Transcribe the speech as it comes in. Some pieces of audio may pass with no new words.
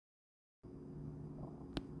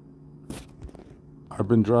I've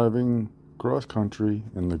been driving cross country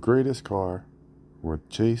in the greatest car with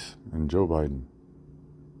Chase and Joe Biden.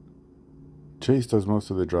 Chase does most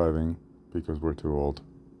of the driving because we're too old.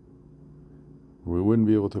 We wouldn't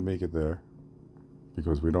be able to make it there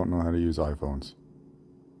because we don't know how to use iPhones.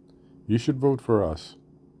 You should vote for us,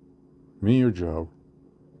 me or Joe,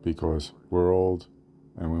 because we're old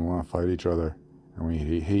and we want to fight each other and we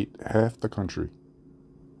hate half the country.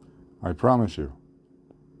 I promise you,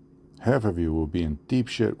 half of you will be in deep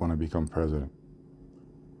shit when I become president.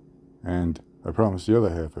 And I promise the other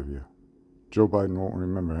half of you, Joe Biden won't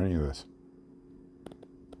remember any of this.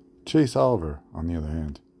 Chase Oliver, on the other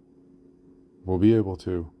hand, will be able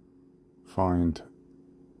to find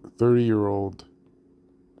 30-year-old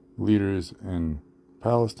leaders in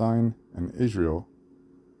Palestine and Israel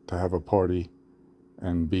to have a party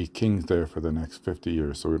and be kings there for the next 50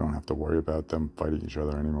 years so we don't have to worry about them fighting each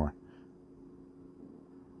other anymore.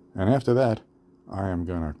 And after that, I am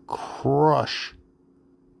going to crush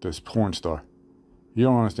this porn star. You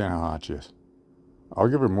don't understand how hot she is. I'll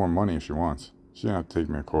give her more money if she wants. She doesn't have to take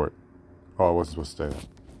me to court. Oh, I wasn't supposed to say that.